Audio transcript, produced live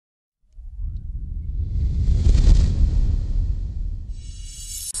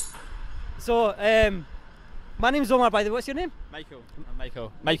So, my name's Omar, by the way. What's your name? Michael. I'm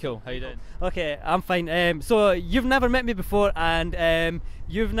Michael. Michael, how you doing? Okay, I'm fine. So you've never met me before, and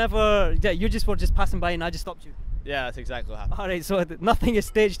you just were just passing by, and I just stopped you. Yeah, that's exactly what happened. All right, so nothing is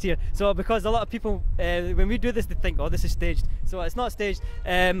staged here. So because a lot of people, when we do this, they think, oh, this is staged. So it's not staged.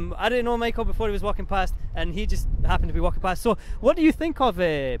 I didn't know Michael before he was walking past, and he just happened to be walking past. So what do you think of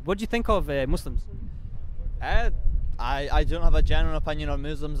Muslims? I don't have a general opinion on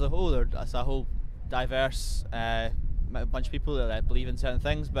Muslims as a whole. It's a whole diverse bunch of people that believe in certain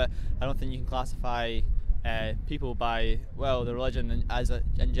things, but I don't think you can classify people by their religion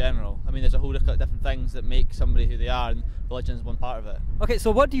in general. I mean, there's a whole different things that make somebody who they are, and religion is one part of it. Okay,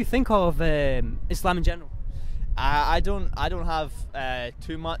 so what do you think of Islam in general? I don't have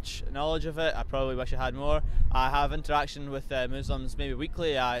too much knowledge of it. I probably wish I had more. I have interaction with Muslims maybe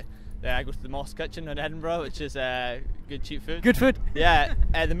weekly. I go to the mosque kitchen in Edinburgh, which is good cheap food. Good food? Yeah.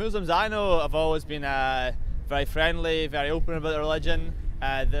 The Muslims I know have always been very friendly, very open about their religion.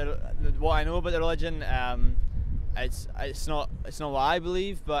 What I know about their religion, it's not what I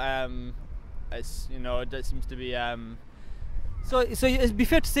believe, but it seems to be. So it'd be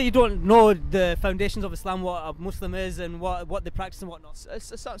fair to say you don't know the foundations of Islam, what a Muslim is, and what they practice and whatnot.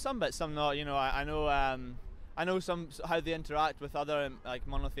 Some bits, some not. You know, I know some how they interact with other like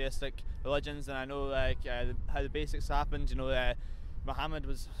monotheistic religions, and I know how the basics happened. You know, Muhammad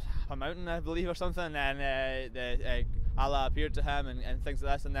was a mountain, I believe, or something, and Allah appeared to him and things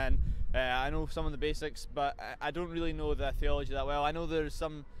like this. And then I know some of the basics, but I don't really know the theology that well. I know there's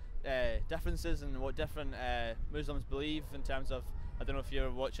some differences in what different Muslims believe in terms of. I don't know if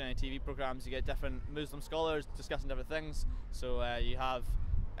you're watching any TV programs. You get different Muslim scholars discussing different things. So you have.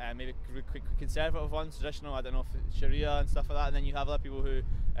 Maybe conservative ones, traditional, I don't know, if Sharia and stuff like that, and then you have other people who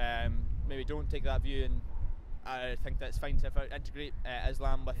maybe don't take that view, and I think that it's fine to integrate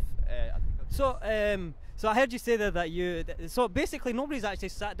Islam with. So I heard you say so basically nobody's actually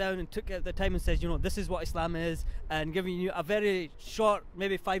sat down and took the time and says, this is what Islam is, and giving you a very short,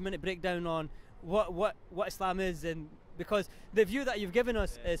 maybe 5-minute breakdown on what Islam is, and because the view that you've given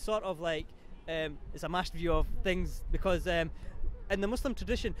us is sort of like it's a mashed view of things, because. In the Muslim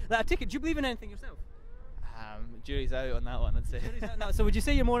tradition, I take it, do you believe in anything yourself? Jury's out on that one, I'd say. So would you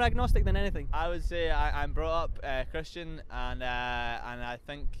say you're more agnostic than anything? I would say I'm brought up Christian, and I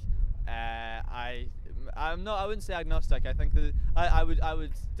think I'm not. I wouldn't say agnostic. I think that I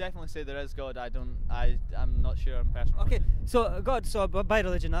would definitely say there is God. I'm not sure. I'm personally. Okay, so God, so by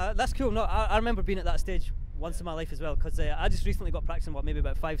religion, that's cool. No, I remember being at that stage once in my life as well, because I just recently got practicing maybe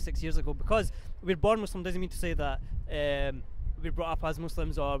about 5-6 years ago. Because we're born Muslim doesn't mean to say that. We're brought up as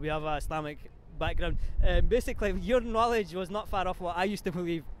Muslims or we have an Islamic background. Basically, your knowledge was not far off what I used to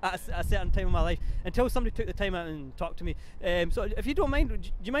believe at a certain time in my life, until somebody took the time out and talked to me. So if you don't mind, do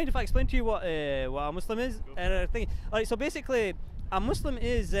you mind if I explain to you what a Muslim is? Alright, so basically a Muslim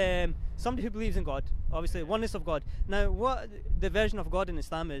is somebody who believes in God, obviously oneness of God. Now what the version of God in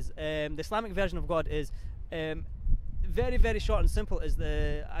Islam is, the Islamic version of God is very, very short and simple. Is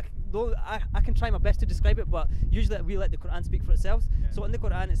I can try my best to describe it, but usually we let the Quran speak for itself. Yeah. So in the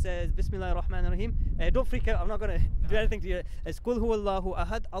Quran it says Bismillahir Rahmanir Rahim. Don't freak out, I'm not going to do anything to you. It's Qul huwallahu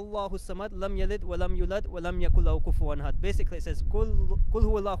ahad, Allahu samad, lam yalid wa lam yulad wa lam yakul lahu kufuwan ahad. Basically it says Qul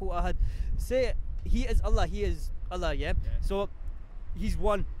huwallahu ahad. Say he is Allah, yeah? So he's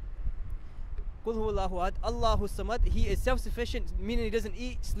one. Qul huwallahu ahad, Allahu samad. He is self-sufficient, meaning he doesn't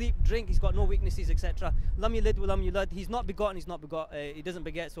eat, sleep, drink, he's got no weaknesses, etc. Lam yalid wa lam yulad. He's not begotten, he doesn't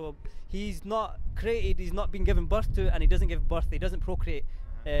beget, so he's not created, he's not been given birth to, and he doesn't give birth, he doesn't procreate,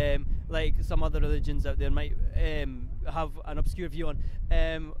 like some other religions out there might have an obscure view on.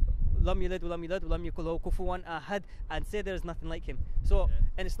 Lam yalid wa lam yulad wa lam yakul lahu kufuwan ahad, and say there is nothing like him. So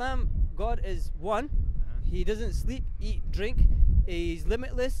in Islam, God is one. He doesn't sleep, eat, drink, he's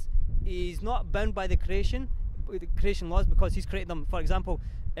limitless. He's not bound by the creation laws, because he's created them. For example,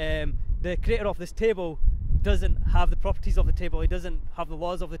 the creator of this table doesn't have the properties of the table. He doesn't have the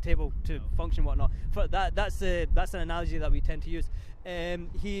laws of the table to function, whatnot. For that's an analogy that we tend to use.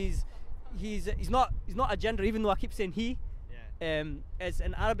 He's not a gender, even though I keep saying he. It's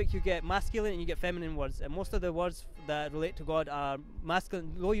in Arabic you get masculine and you get feminine words, and most of the words that relate to God are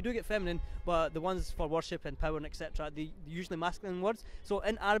masculine, though you do get feminine, but the ones for worship and power and etc., they're usually masculine words. So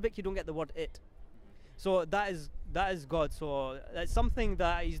in Arabic you don't get the word it. So that is God. So it's something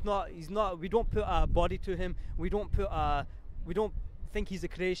that he's not, we don't put a body to him, we don't think he's a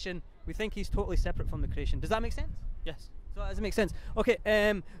creation, we think he's totally separate from the creation. Does that make sense? Yes. So does it make sense? Okay,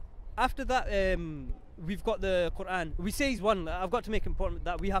 after that, we've got the Qu'ran. We say he's one. I've got to make important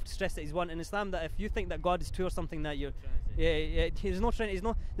that we have to stress that he's one. In Islam, that if you think that God is two or something, that you're there's no Trinity.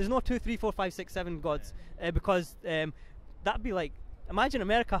 There's no 2, 3, 4, 5, 6, 7 gods, because that'd be like, imagine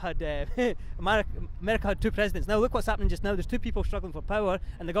America had America had 2 presidents. Now look what's happening just now. There's 2 people struggling for power,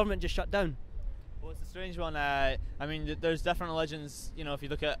 and the government just shut down. Well, it's a strange one. I mean, there's different religions. You know, if you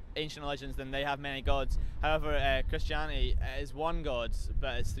look at ancient religions, then they have many gods. However, Christianity is one God,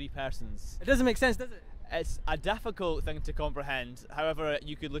 but it's 3 persons. It doesn't make sense, does it? It's a difficult thing to comprehend. However,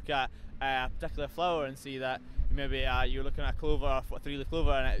 you could look at a particular flower and see that maybe you're looking at a clover, a 3-leaf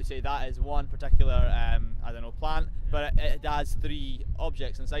clover, and it would say that is one particular, I don't know, plant, but it has 3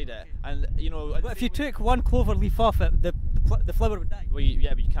 objects inside it. And you know, but if you took one clover leaf off it, the flower would die. Well,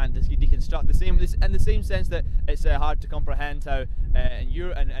 yeah, but you can't deconstruct the same. In the same sense that it's hard to comprehend how, and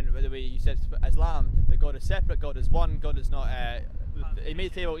the way you said Islam, that God is separate, God is one, God is not. He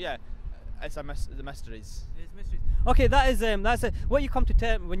made the table, yeah. It's the mysteries. It's mysteries. Okay, that's what you come to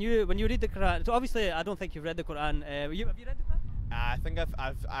term when you read the Quran. So obviously, I don't think you've read the Quran. Have you read the Quran? I think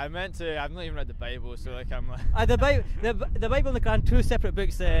I meant to. I've not even read the Bible, so like I'm. The Bible and the Quran, 2 separate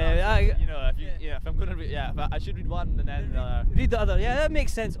books. You know, if I'm going to read, I should read one and then read the other. Yeah, that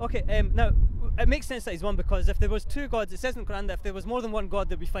makes sense. Okay, now it makes sense that he's one, because if there was 2 gods, it says in the Quran that if there was more than one God,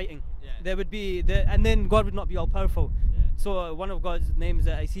 they'd be fighting. Yeah. There would be and then God would not be all powerful. So one of God's names,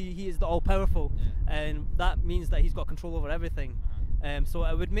 I see, he is the all-powerful, and that means that he's got control over everything. So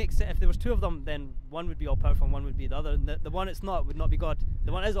it would make sense if there was 2 of them, then one would be all-powerful and one would be the other, and the one it's not would not be God.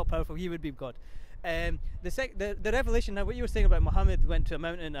 The one is all-powerful, he would be God. The revelation, now what you were saying about Muhammad went to a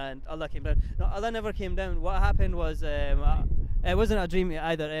mountain and Allah came down. No, Allah never came down. What happened was, it wasn't a dream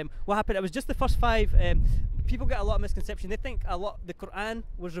either. What happened, it was just the first 5. People get a lot of misconception. They think the Quran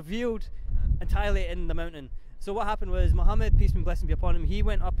was revealed entirely in the mountain. So what happened was Muhammad, peace and blessing be upon him, he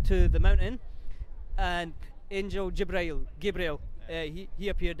went up to the mountain, and angel Gabriel, he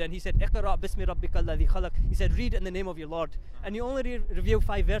appeared, and he said, "Iqra bismi rabbika alladhi khalaq." He said, "Read in the name of your Lord." And he only revealed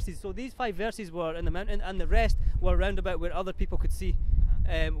 5 verses. So these 5 verses were in the mountain, and the rest were round about where other people could see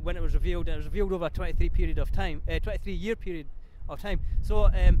when it was revealed. And it was revealed over a 23-year period of time.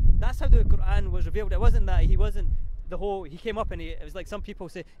 So that's how the Quran was revealed. It wasn't that he came up and it was like some people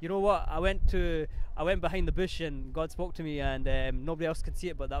say, you know what, I went behind the bush and God spoke to me, and nobody else could see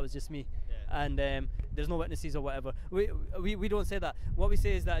it, but that was just me. And there's no witnesses or whatever. We don't say that. What we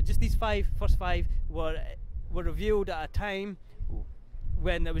say is that just these first five were revealed at a time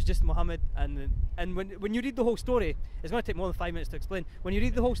when it was just Muhammad, and when you read the whole story, it's going to take more than 5 minutes to explain. When you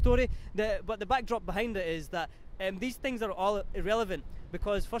read the whole story, but the backdrop behind it is that these things are all irrelevant,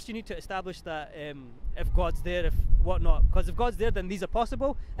 because first you need to establish that if God's there, if whatnot. Because if God's there, then these are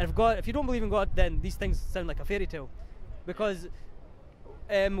possible, and if you don't believe in God, then these things sound like a fairy tale. Because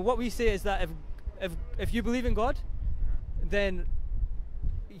what we say is that if you believe in God, then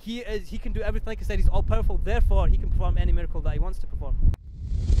he can do everything. Like I said, he's all powerful. Therefore, he can perform any miracle that he wants to perform.